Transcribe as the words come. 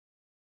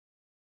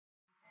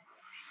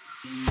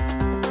Hello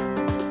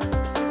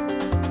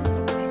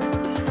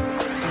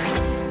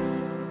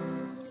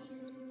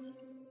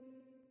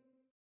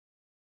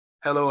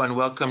and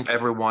welcome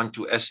everyone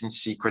to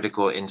S&C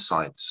Critical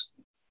Insights.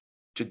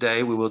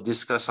 Today we will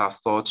discuss our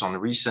thoughts on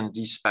recent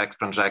De-SPAC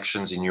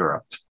transactions in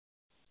Europe.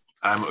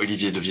 I'm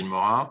Olivier de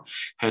Vilmorin,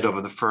 head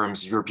of the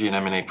firm's European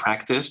M&A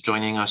practice.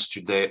 Joining us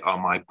today are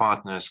my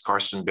partners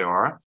Carsten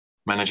Berrar,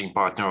 managing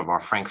partner of our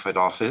Frankfurt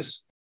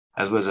office,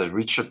 as well as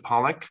Richard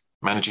Pollack,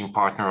 managing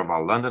partner of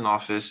our London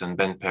office, and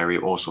Ben Perry,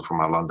 also from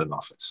our London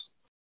office.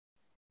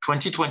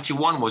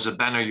 2021 was a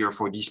banner year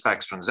for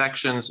De-SPAC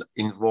transactions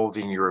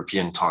involving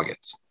European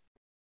targets.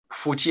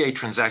 48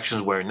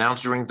 transactions were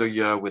announced during the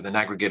year with an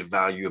aggregate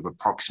value of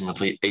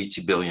approximately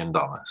 $80 billion.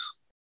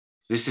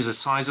 This is a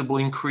sizable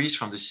increase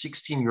from the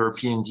 16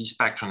 European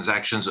De-SPAC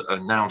transactions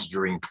announced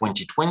during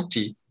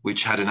 2020,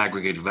 which had an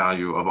aggregate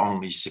value of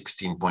only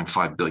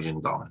 $16.5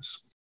 billion.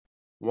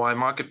 While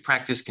market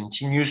practice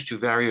continues to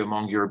vary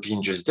among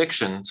European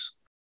jurisdictions,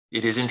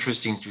 it is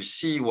interesting to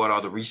see what are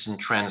the recent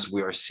trends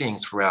we are seeing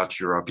throughout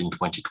Europe in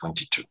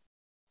 2022.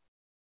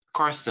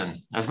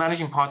 Carsten, as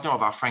managing partner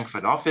of our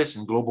Frankfurt office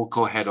and global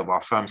co-head of our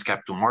firm's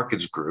capital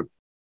markets group,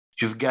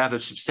 you've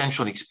gathered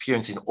substantial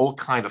experience in all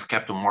kinds of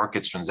capital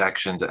markets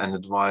transactions and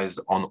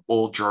advised on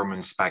all German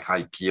SPAC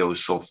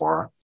IPOs so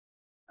far,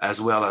 as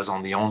well as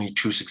on the only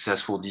two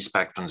successful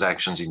De-SPAC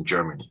transactions in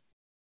Germany.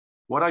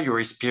 What are your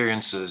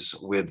experiences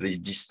with the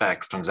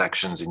De-SPAC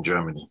transactions in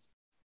Germany?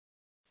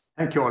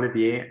 Thank you,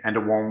 Olivier, and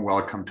a warm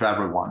welcome to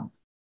everyone.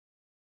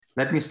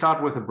 Let me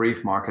start with a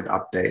brief market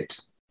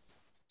update.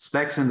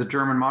 SPACs in the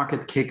German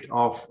market kicked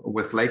off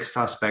with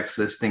Lakestar SPAC's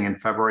listing in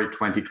February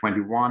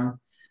 2021,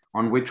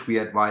 on which we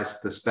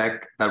advised the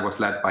SPAC that was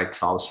led by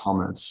Klaus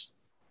Hommels.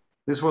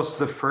 This was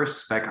the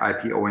first SPAC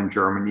IPO in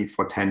Germany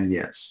for 10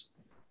 years.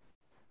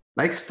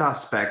 Lakestar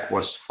SPAC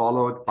was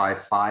followed by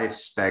 5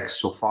 SPACs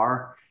so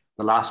far,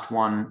 the last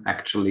one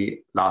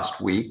actually last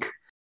week,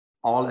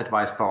 all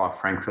advised by our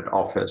Frankfurt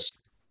office.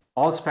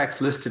 All SPACs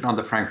listed on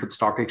the Frankfurt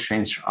Stock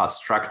Exchange are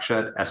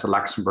structured as a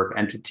Luxembourg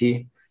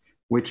entity,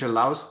 which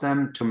allows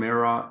them to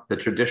mirror the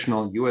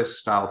traditional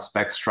US-style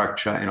SPAC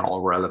structure in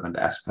all relevant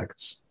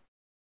aspects.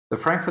 The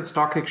Frankfurt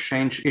Stock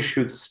Exchange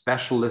issued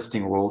special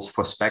listing rules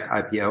for SPAC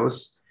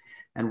IPOs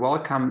and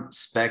welcomed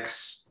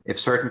SPACs if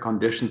certain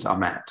conditions are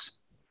met,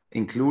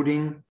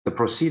 including the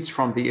proceeds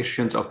from the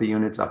issuance of the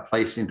units are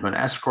placed into an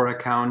escrow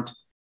account,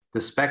 the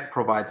SPAC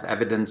provides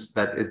evidence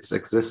that its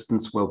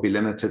existence will be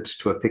limited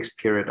to a fixed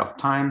period of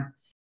time,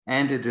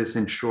 and it is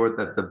ensured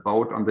that the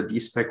vote on the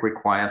De-SPAC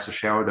requires a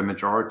shareholder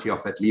majority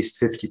of at least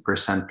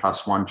 50%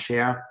 plus one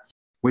share,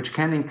 which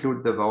can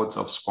include the votes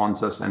of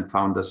sponsors and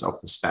founders of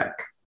the SPAC.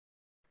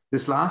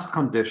 This last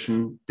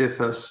condition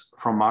differs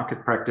from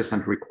market practice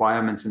and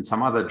requirements in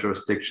some other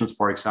jurisdictions,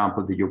 for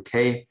example, the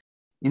UK,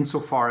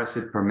 insofar as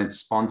it permits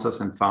sponsors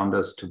and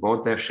founders to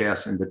vote their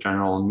shares in the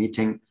general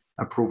meeting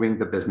approving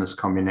the business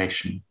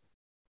combination.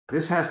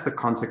 This has the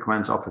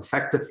consequence of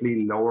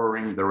effectively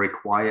lowering the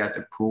required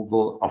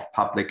approval of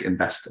public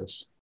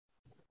investors.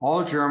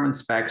 All German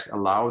SPACs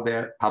allow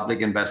their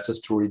public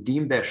investors to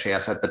redeem their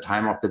shares at the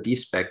time of the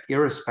De-SPAC,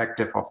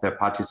 irrespective of their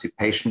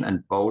participation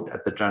and vote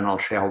at the general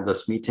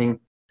shareholders meeting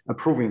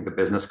approving the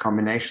business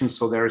combination,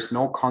 so there is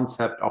no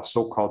concept of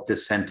so-called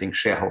dissenting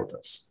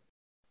shareholders.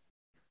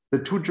 The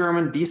two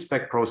German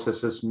De-SPAC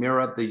processes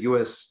mirrored the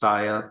US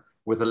style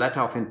with a letter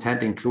of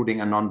intent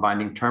including a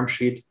non-binding term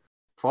sheet,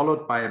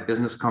 followed by a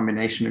business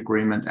combination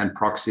agreement and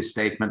proxy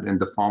statement in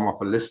the form of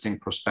a listing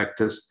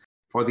prospectus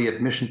for the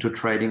admission to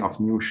trading of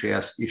new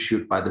shares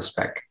issued by the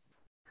SPAC.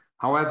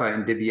 However,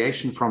 in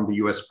deviation from the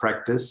US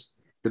practice,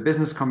 the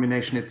business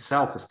combination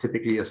itself is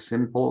typically a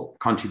simple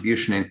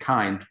contribution in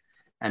kind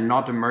and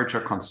not a merger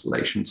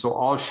constellation. So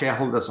all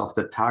shareholders of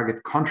the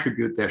target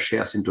contribute their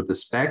shares into the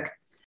SPAC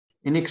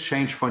in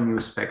exchange for new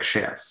SPAC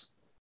shares.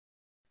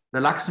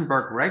 The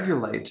Luxembourg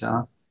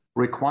regulator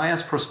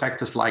requires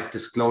prospectus-like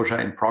disclosure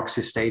in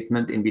proxy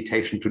statement,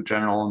 invitation to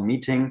general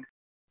meeting,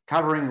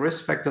 covering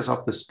risk factors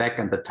of the SPAC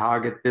and the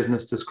target,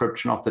 business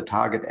description of the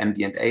target,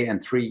 MD&A,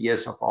 and 3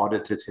 years of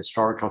audited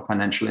historical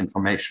financial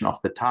information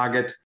of the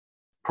target,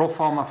 pro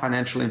forma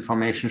financial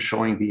information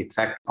showing the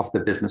effect of the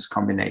business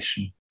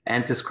combination,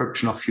 and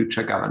description of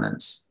future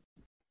governance.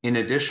 In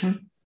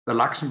addition, the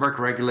Luxembourg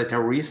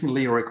regulator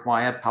recently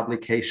required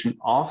publication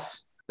of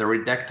the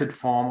redacted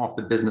form of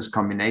the business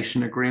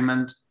combination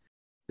agreement,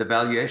 the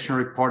valuation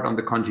report on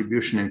the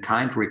contribution in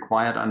kind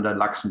required under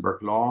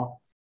Luxembourg law,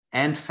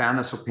 and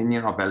fairness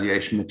opinion of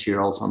valuation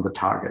materials on the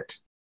target.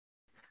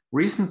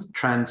 Recent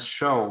trends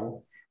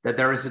show that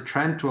there is a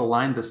trend to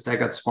align the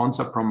staggered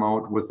sponsor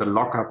promote with the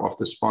lockup of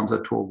the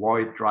sponsor to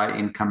avoid dry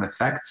income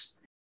effects,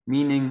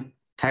 meaning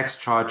tax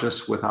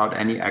charges without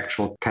any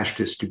actual cash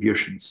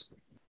distributions.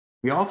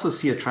 We also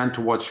see a trend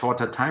towards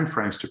shorter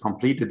timeframes to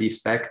complete a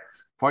De-SPAC,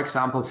 for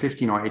example,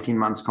 15 or 18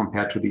 months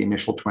compared to the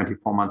initial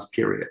 24 months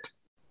period.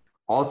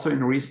 Also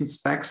in recent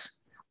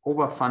SPACs,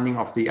 overfunding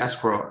of the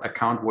escrow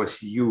account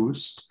was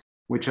used,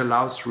 which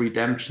allows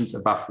redemptions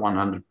above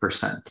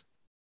 100%.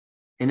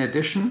 In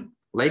addition,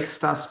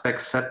 Lakestar SPAC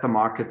set the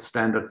market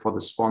standard for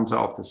the sponsor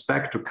of the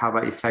SPAC to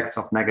cover effects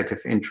of negative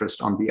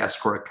interest on the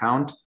escrow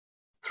account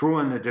through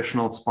an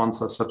additional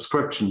sponsor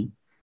subscription,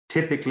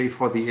 typically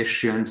for the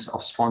issuance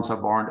of sponsor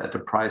warrant at a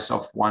price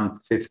of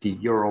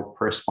 €150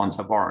 per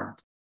sponsor warrant.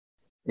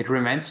 It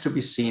remains to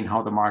be seen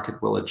how the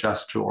market will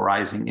adjust to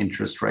rising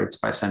interest rates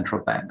by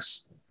central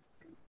banks.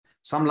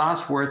 Some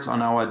last words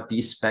on our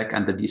De-SPAC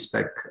and the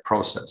De-SPAC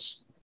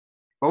process.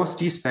 Both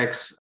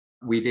De-SPACs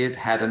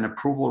had an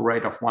approval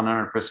rate of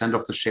 100%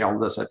 of the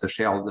shareholders at the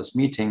shareholders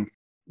meeting,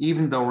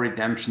 even though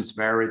redemptions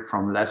varied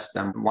from less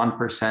than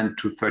 1%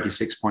 to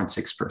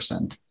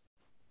 36.6%.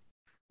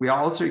 We are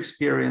also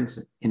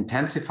experiencing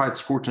intensified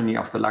scrutiny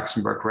of the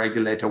Luxembourg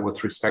regulator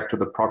with respect to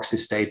the proxy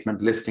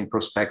statement listing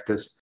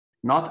prospectus,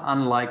 not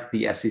unlike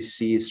the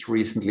SEC's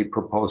recently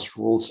proposed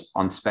rules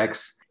on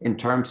SPACs in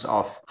terms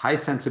of high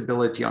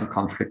sensibility on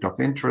conflict of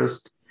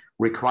interest,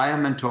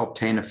 requirement to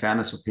obtain a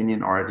fairness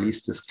opinion or at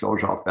least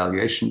disclosure of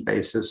valuation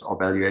basis or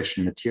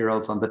valuation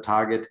materials on the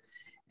target,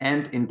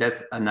 and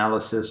in-depth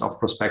analysis of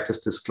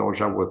prospectus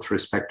disclosure with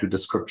respect to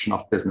description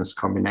of business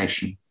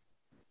combination.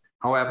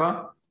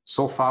 However,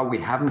 so far we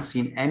haven't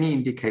seen any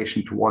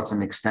indication towards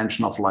an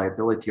extension of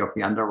liability of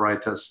the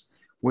underwriters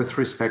with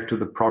respect to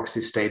the proxy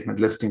statement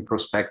listing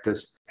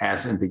prospectus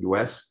as in the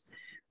US,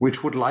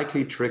 which would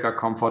likely trigger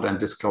comfort and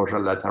disclosure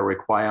letter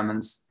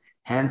requirements,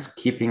 hence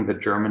keeping the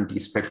German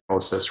De-SPAC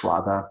process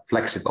rather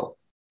flexible.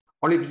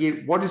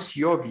 Olivier, what is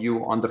your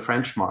view on the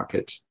French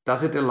market?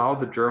 Does it allow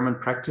the German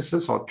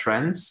practices or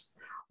trends,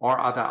 or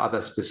are there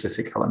other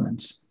specific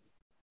elements?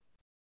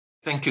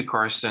 Thank you,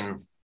 Carsten.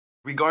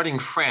 Regarding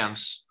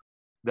France,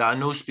 there are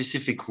no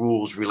specific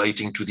rules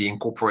relating to the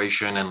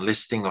incorporation and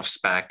listing of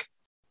SPAC,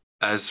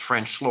 as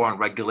French law and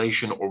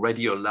regulation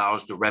already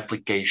allows the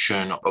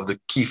replication of the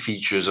key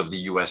features of the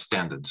US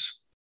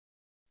standards.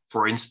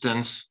 For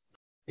instance,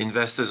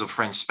 investors of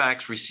French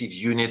SPACs receive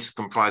units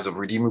comprised of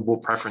redeemable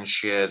preference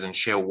shares and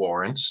share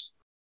warrants.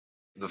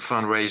 The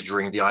funds raised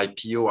during the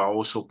IPO are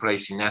also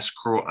placed in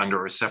escrow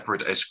under a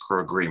separate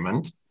escrow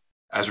agreement.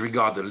 As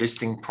regards the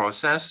listing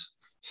process,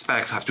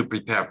 SPACs have to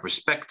prepare a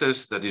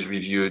prospectus that is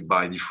reviewed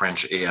by the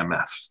French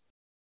AMF.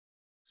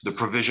 The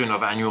provision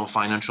of annual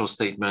financial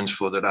statements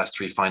for the last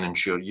 3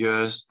 financial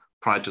years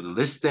prior to the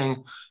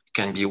listing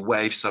can be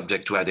waived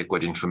subject to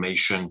adequate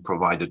information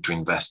provided to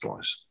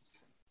investors.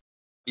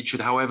 It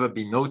should, however,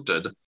 be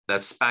noted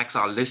that SPACs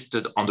are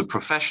listed on the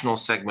professional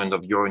segment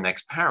of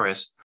Euronext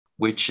Paris,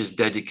 which is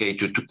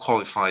dedicated to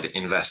qualified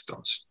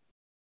investors.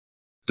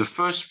 The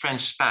first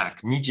French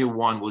SPAC, Media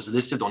One, was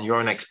listed on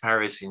Euronext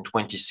Paris in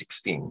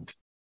 2016.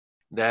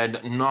 Then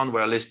none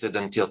were listed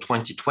until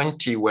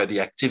 2020, where the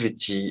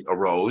activity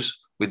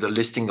arose with the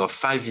listing of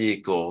 5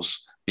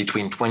 vehicles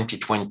between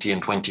 2020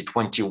 and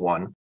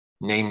 2021,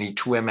 namely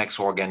 2MX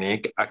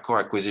Organic, Accor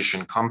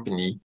Acquisition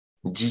Company,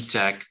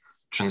 D-Tech,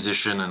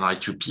 Transition, and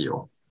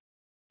I2PO.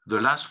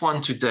 The last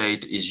one to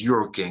date is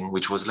Euroking,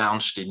 which was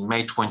launched in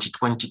May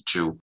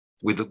 2022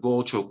 with the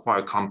goal to acquire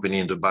a company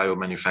in the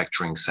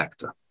biomanufacturing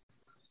sector.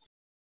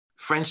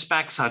 French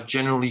SPACs have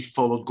generally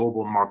followed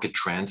global market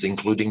trends,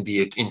 including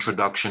the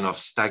introduction of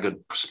staggered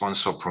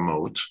sponsor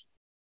promote.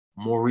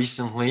 More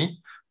recently,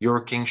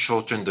 Euroking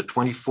shortened the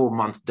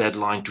 24-month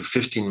deadline to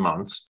 15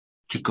 months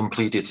to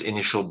complete its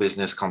initial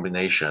business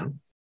combination.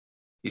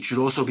 It should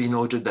also be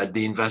noted that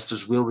the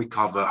investors will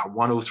recover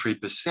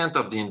 103%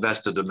 of the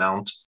invested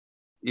amount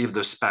if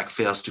the SPAC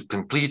fails to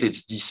complete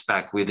its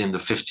De-SPAC within the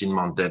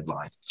 15-month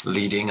deadline,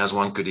 leading, as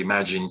one could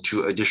imagine,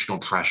 to additional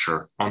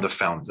pressure on the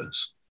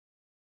founders.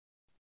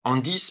 On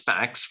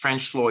De-SPACs,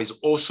 French law is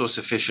also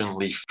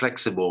sufficiently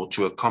flexible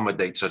to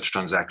accommodate such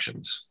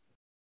transactions.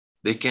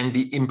 They can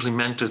be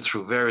implemented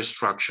through various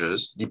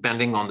structures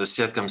depending on the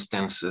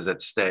circumstances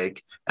at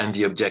stake and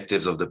the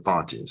objectives of the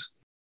parties.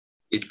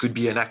 It could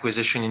be an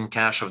acquisition in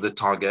cash of the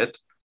target,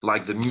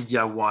 like the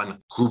Media One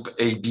Group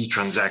AB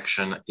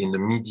transaction in the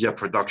media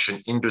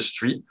production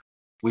industry,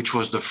 which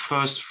was the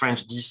first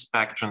French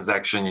De-SPAC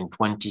transaction in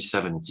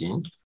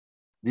 2017.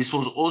 This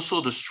was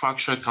also the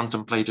structure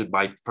contemplated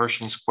by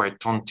Pershing Square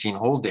Tontine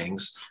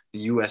Holdings, the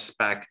US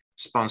SPAC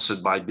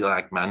sponsored by Bill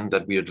Ackman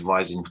that we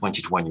advised in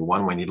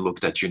 2021 when he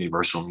looked at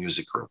Universal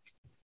Music Group.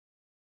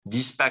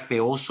 De-SPAC may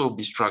also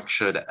be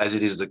structured, as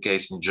it is the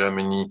case in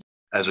Germany,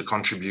 as a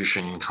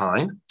contribution in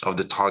kind of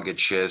the target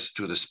shares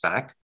to the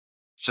SPAC,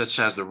 such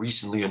as the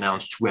recently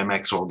announced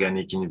 2MX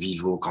Organic in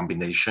vivo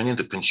combination in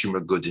the consumer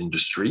goods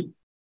industry.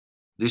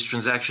 This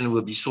transaction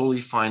will be solely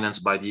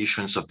financed by the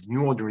issuance of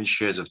new ordinary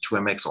shares of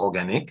 2MX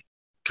Organic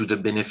to the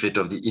benefit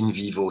of the in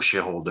vivo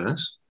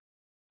shareholders.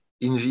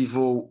 In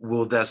vivo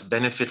will thus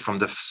benefit from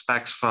the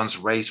SPAC's funds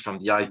raised from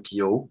the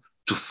IPO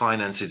to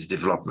finance its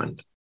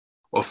development.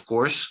 Of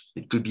course,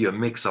 it could be a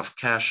mix of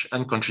cash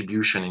and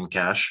contribution in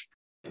cash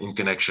in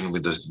connection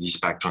with the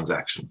De-SPAC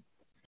transaction.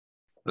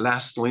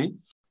 Lastly,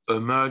 a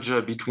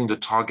merger between the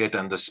target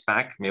and the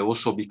SPAC may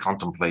also be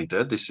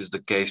contemplated. This is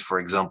the case, for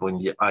example, in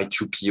the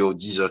I2PO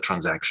Deezer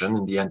transaction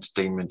in the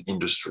entertainment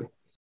industry.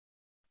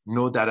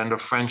 Note that under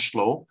French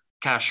law,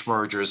 cash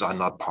mergers are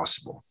not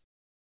possible.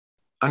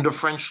 Under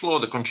French law,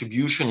 the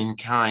contribution in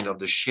kind of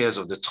the shares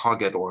of the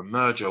target or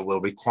merger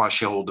will require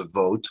shareholder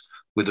vote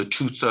with a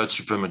 2/3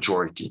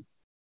 supermajority.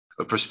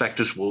 A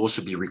prospectus will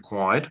also be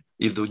required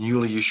if the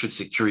newly issued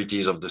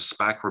securities of the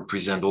SPAC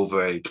represent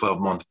over a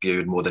 12-month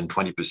period more than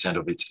 20%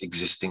 of its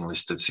existing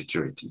listed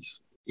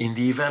securities. In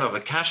the event of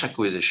a cash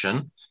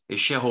acquisition, a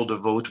shareholder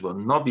vote will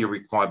not be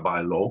required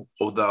by law,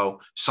 although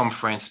some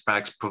French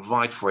SPACs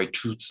provide for a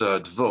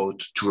 2/3 vote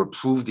to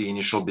approve the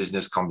initial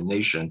business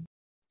combination,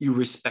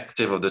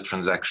 irrespective of the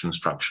transaction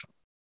structure.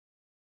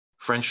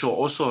 French law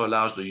also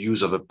allows the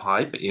use of a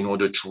PIPE in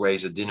order to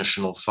raise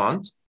additional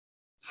funds.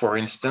 For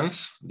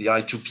instance, the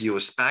I2PO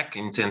SPAC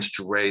intends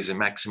to raise a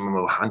maximum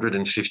of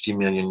 150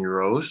 million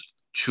euros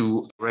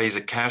to raise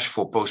a cash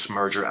for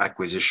post-merger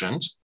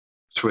acquisitions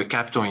through a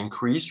capital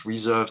increase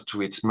reserved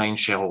to its main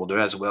shareholder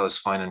as well as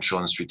financial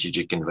and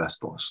strategic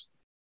investors.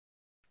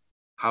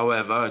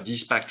 However, a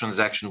De-SPAC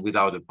transaction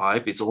without a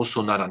PIPE is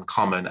also not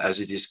uncommon as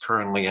it is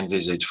currently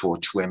envisaged for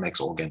 2MX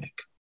Organic.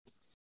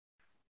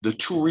 The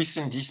two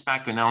recent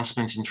De-SPAC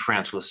announcements in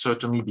France will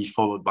certainly be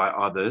followed by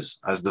others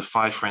as the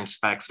 5 French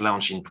SPACs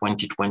launched in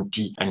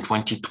 2020 and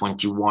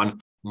 2021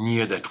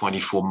 near their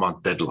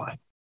 24-month deadline.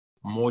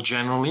 More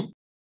generally,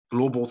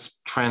 global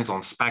trends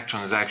on SPAC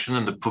transaction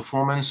and the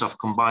performance of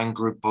combined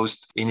group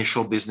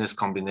post-initial business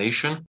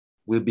combination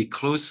will be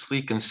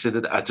closely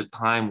considered at a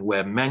time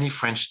where many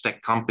French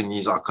tech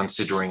companies are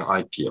considering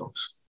IPOs.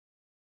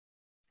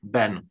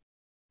 Ben,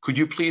 could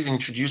you please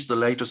introduce the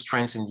latest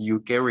trends in the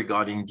UK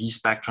regarding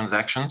De-SPAC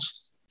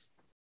transactions?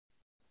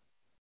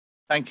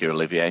 Thank you,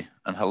 Olivier,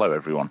 and hello,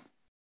 everyone.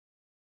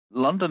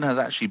 London has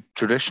actually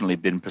traditionally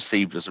been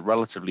perceived as a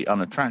relatively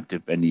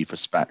unattractive venue for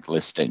SPAC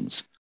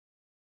listings,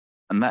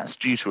 and that's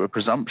due to a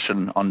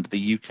presumption under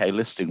the UK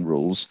listing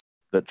rules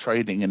that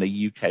trading in a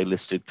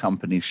UK-listed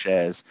company's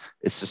shares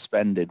is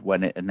suspended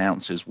when it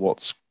announces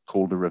what's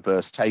called a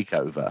reverse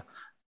takeover,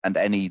 and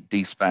any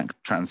De-SPAC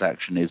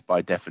transaction is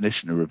by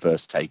definition a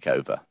reverse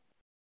takeover.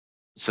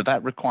 So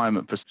that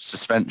requirement for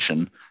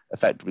suspension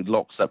effectively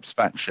locks up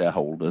SPAC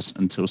shareholders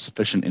until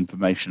sufficient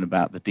information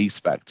about the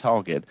De-SPAC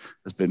target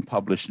has been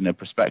published in a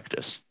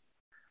prospectus.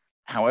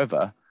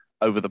 However,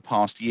 over the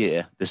past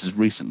year, this has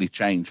recently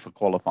changed for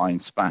qualifying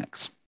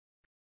SPACs.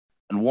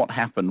 And what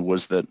happened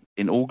was that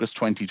in August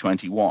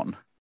 2021,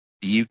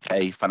 the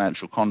UK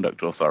Financial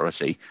Conduct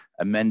Authority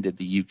amended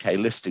the UK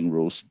listing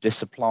rules to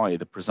disapply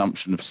the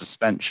presumption of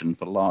suspension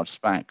for large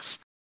SPACs,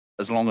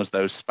 as long as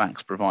those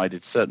SPACs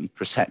provided certain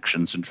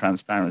protections and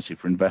transparency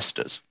for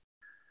investors.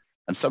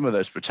 And some of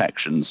those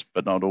protections,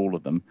 but not all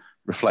of them,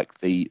 reflect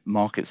the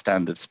market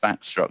standard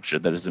SPAC structure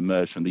that has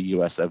emerged from the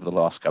US over the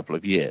last couple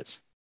of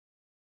years.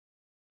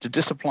 To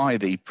disapply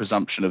the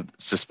presumption of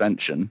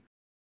suspension,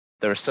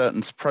 there are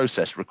certain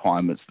process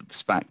requirements that the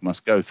SPAC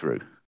must go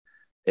through.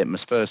 It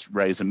must first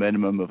raise a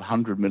minimum of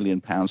 £100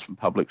 million from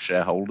public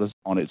shareholders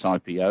on its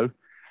IPO,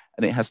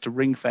 and it has to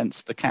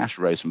ring-fence the cash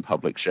raised from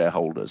public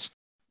shareholders,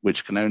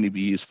 which can only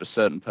be used for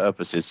certain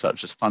purposes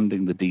such as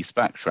funding the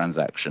De-SPAC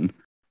transaction,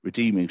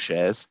 redeeming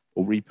shares,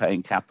 or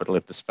repaying capital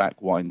if the SPAC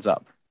winds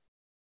up.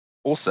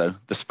 Also,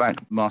 the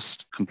SPAC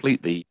must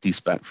complete the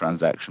De-SPAC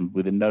transaction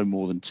within no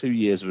more than 2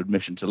 years of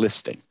admission to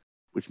listing,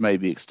 which may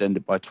be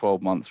extended by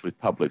 12 months with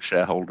public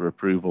shareholder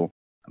approval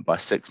and by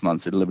 6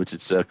 months in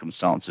limited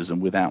circumstances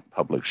and without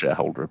public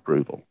shareholder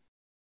approval.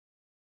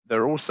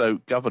 There are also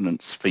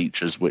governance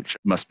features which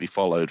must be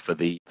followed for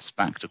the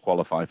SPAC to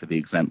qualify for the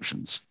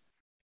exemptions.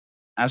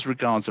 As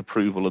regards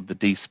approval of the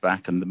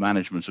De-SPAC and the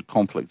management of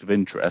conflict of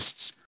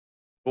interests,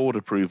 board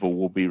approval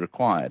will be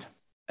required,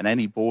 and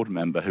any board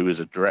member who is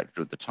a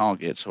director of the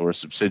target or a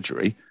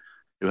subsidiary,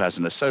 who has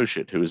an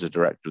associate who is a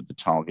director of the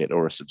target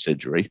or a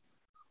subsidiary,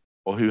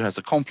 or who has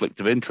a conflict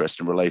of interest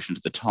in relation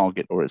to the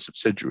target or its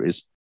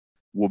subsidiaries,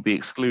 will be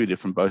excluded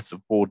from both the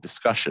board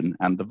discussion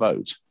and the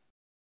vote.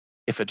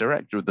 If a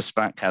director of the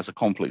SPAC has a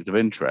conflict of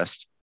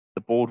interest,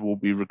 the board will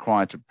be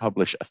required to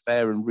publish a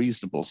fair and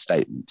reasonable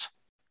statement,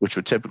 which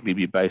would typically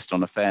be based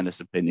on a fairness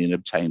opinion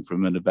obtained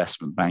from an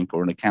investment bank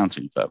or an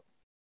accounting firm.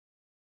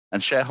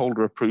 And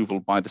shareholder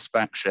approval by the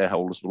SPAC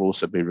shareholders will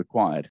also be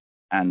required.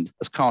 And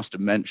as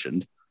Carsten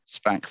mentioned,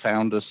 SPAC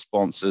founders,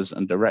 sponsors,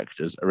 and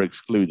directors are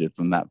excluded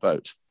from that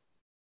vote.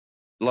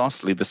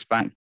 Lastly, the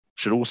SPAC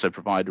should also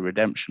provide a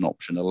redemption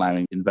option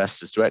allowing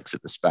investors to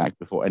exit the SPAC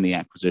before any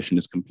acquisition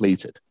is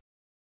completed.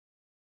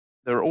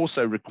 There are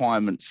also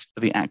requirements for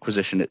the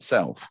acquisition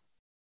itself.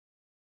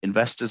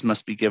 Investors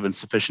must be given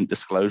sufficient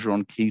disclosure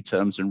on key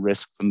terms and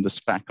risk from the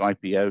SPAC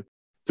IPO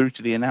through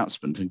to the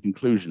announcement and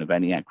conclusion of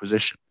any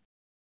acquisition.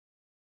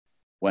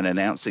 When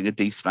announcing a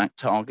De-SPAC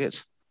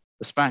target,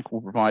 the SPAC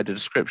will provide a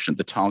description of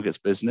the target's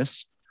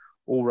business,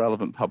 all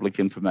relevant public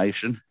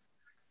information,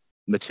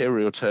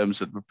 material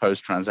terms of the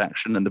proposed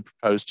transaction, and the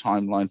proposed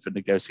timeline for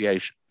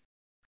negotiation.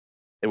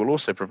 It will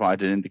also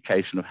provide an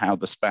indication of how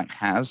the SPAC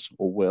has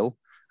or will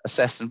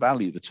assess and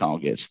value the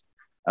target,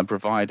 and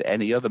provide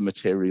any other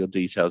material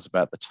details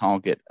about the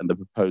target and the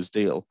proposed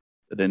deal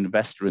that an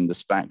investor in the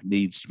SPAC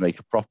needs to make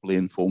a properly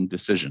informed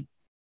decision.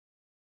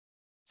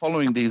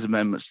 Following these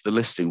amendments to the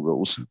listing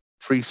rules,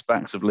 3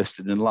 SPACs have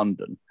listed in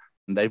London,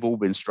 and they've all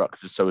been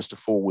structured so as to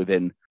fall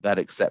within that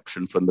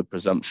exception from the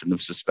presumption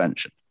of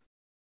suspension.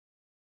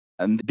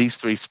 And these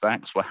 3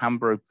 SPACs were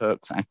Hambro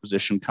Perks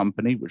Acquisition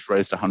Company, which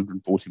raised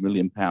 £140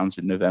 million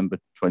in November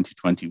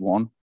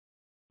 2021,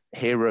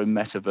 Hero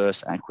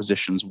Metaverse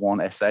Acquisitions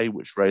 1 SA,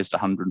 which raised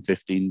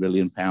 £115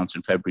 million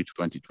in February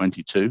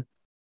 2022,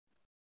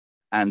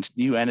 and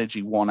New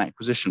Energy One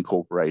Acquisition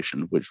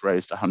Corporation, which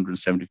raised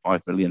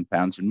 £175 million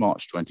in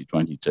March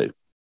 2022.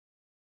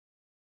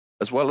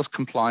 As well as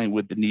complying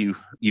with the new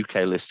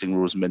UK listing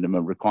rules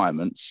minimum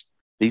requirements,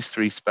 these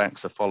 3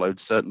 SPACs have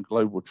followed certain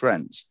global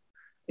trends,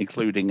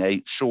 including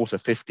a shorter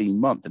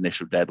 15-month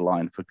initial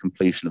deadline for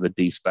completion of a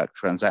De-SPAC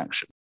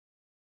transaction.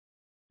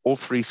 All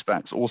 3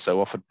 SPACs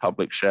also offered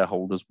public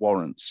shareholders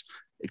warrants,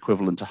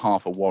 equivalent to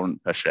half a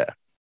warrant per share.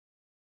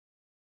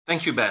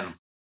 Thank you, Ben.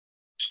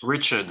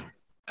 Richard,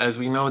 as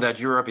we know that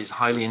Europe is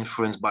highly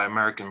influenced by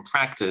American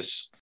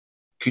practice,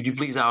 could you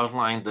please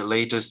outline the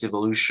latest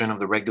evolution of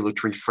the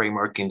regulatory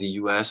framework in the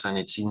US and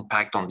its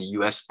impact on the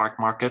US SPAC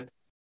market?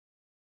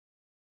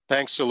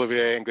 Thanks,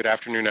 Olivier, and good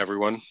afternoon,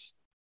 everyone.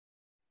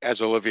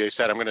 As Olivier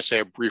said, I'm going to say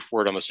a brief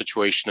word on the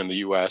situation in the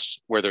US,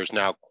 where there's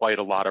now quite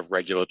a lot of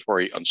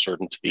regulatory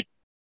uncertainty.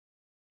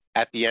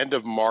 At the end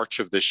of March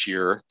of this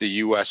year, the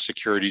US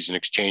Securities and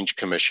Exchange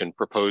Commission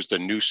proposed a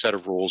new set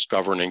of rules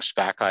governing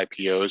SPAC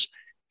IPOs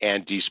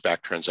and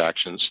De-SPAC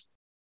transactions.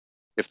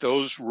 If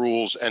those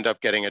rules end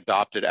up getting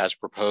adopted as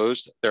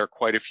proposed, there are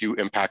quite a few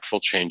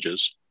impactful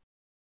changes.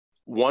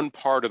 One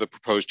part of the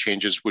proposed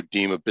changes would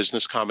deem a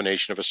business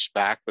combination of a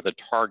SPAC with a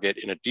target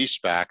in a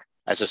De-SPAC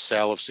as a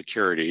sale of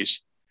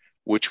securities,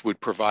 which would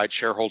provide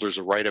shareholders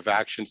a right of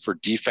action for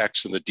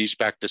defects in the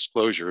De-SPAC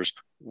disclosures,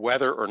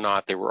 whether or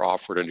not they were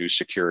offered a new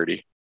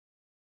security.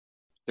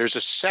 There's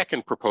a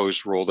second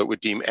proposed rule that would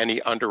deem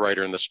any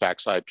underwriter in the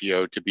SPAC's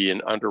IPO to be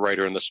an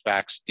underwriter in the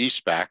SPAC's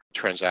De-SPAC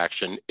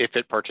transaction if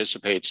it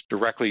participates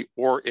directly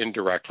or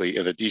indirectly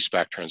in the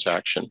De-SPAC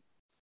transaction.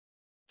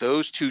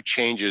 Those 2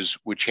 changes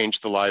would change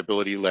the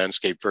liability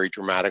landscape very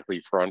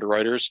dramatically for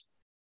underwriters,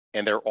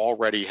 and they're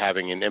already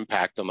having an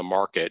impact on the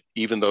market,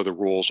 even though the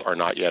rules are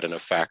not yet in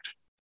effect.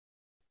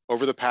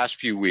 Over the past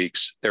few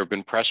weeks, there have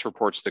been press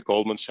reports that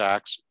Goldman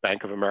Sachs,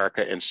 Bank of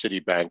America, and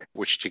Citibank,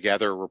 which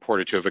together are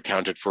reported to have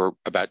accounted for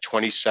about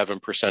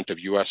 27% of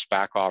US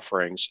SPAC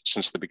offerings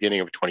since the beginning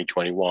of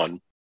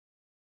 2021,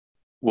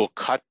 will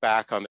cut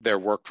back on their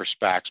work for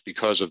SPACs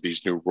because of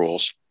these new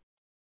rules.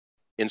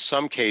 In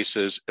some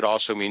cases, it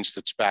also means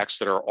that SPACs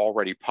that are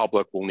already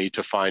public will need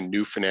to find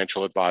new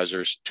financial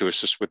advisors to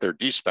assist with their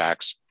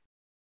De-SPACs.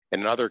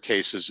 And in other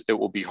cases, it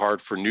will be hard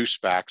for new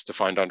SPACs to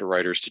find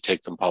underwriters to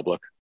take them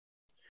public.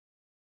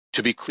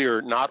 To be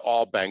clear, not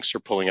all banks are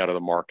pulling out of the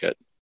market.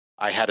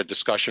 I had a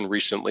discussion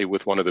recently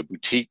with one of the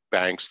boutique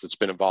banks that's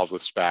been involved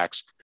with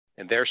SPACs,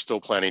 and they're still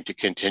planning to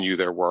continue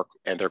their work,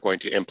 and they're going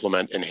to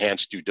implement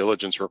enhanced due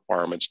diligence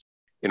requirements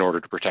in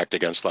order to protect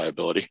against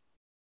liability.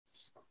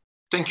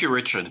 Thank you,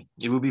 Richard.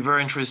 It will be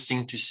very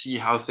interesting to see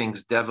how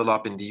things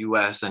develop in the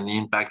US and the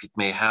impact it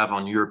may have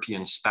on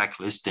European SPAC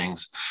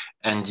listings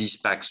and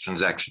De-SPAC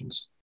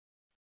transactions.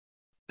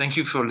 Thank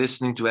you for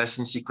listening to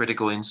S&C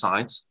Critical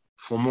Insights.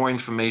 For more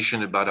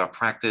information about our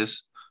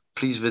practice,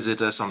 please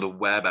visit us on the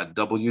web at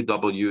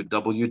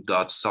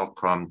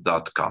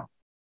www.saltcrom.com.